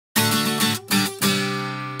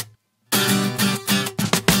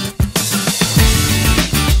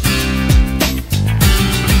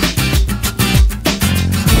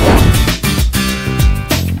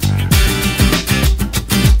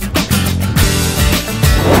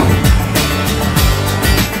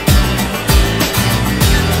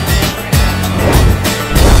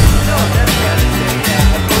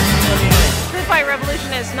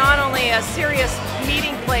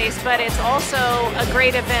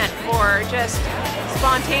great event for just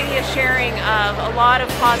spontaneous sharing of a lot of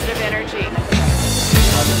positive energy.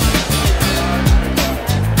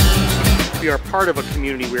 We are part of a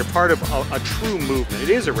community, we are part of a true movement. It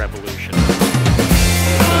is a revolution.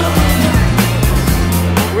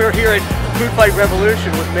 We're here at Food Fight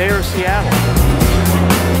Revolution with Mayor of Seattle.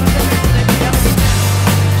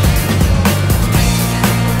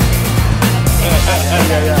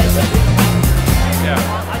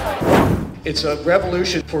 It's a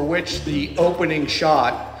revolution for which the opening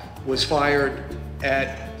shot was fired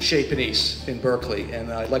at Chez Panisse in Berkeley,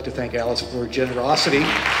 and I'd like to thank Alice for her generosity.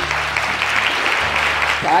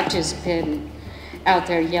 I've just been out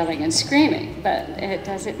there yelling and screaming, but it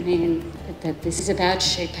doesn't mean that this is about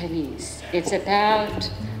Chez Panisse. It's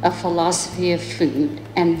about a philosophy of food,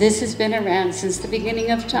 and this has been around since the beginning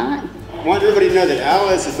of time. I want everybody to know that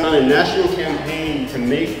Alice is on a national campaign to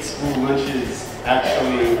make school lunches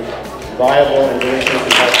actually viable and delicious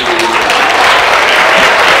and healthy.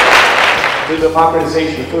 The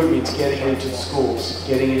democratization of food means getting it into schools,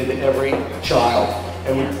 getting it into every child,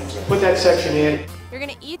 and we put that section in. You're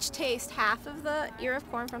going to each taste half of the ear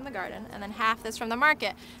of corn from the garden and then half this from the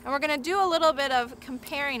market. And we're going to do a little bit of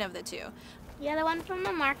comparing of the two. Yeah, the one from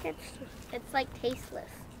the market, it's like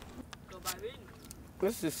tasteless.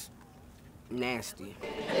 This is nasty.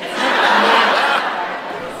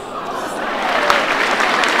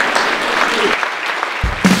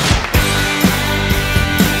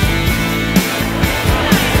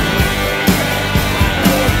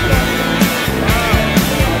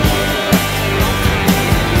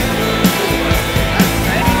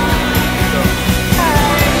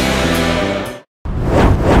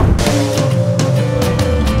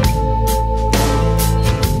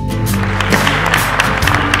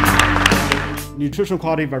 Nutritional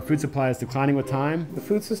quality of our food supply is declining with time. The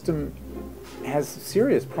food system has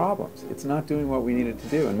serious problems. It's not doing what we need it to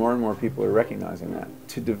do, and more people are recognizing that.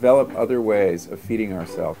 To develop other ways of feeding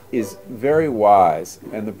ourselves is very wise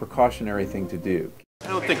and the precautionary thing to do. I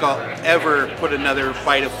don't think I'll ever put another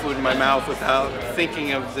bite of food in my mouth without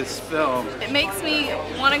thinking of this film. It makes me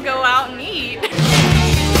want to go out and eat.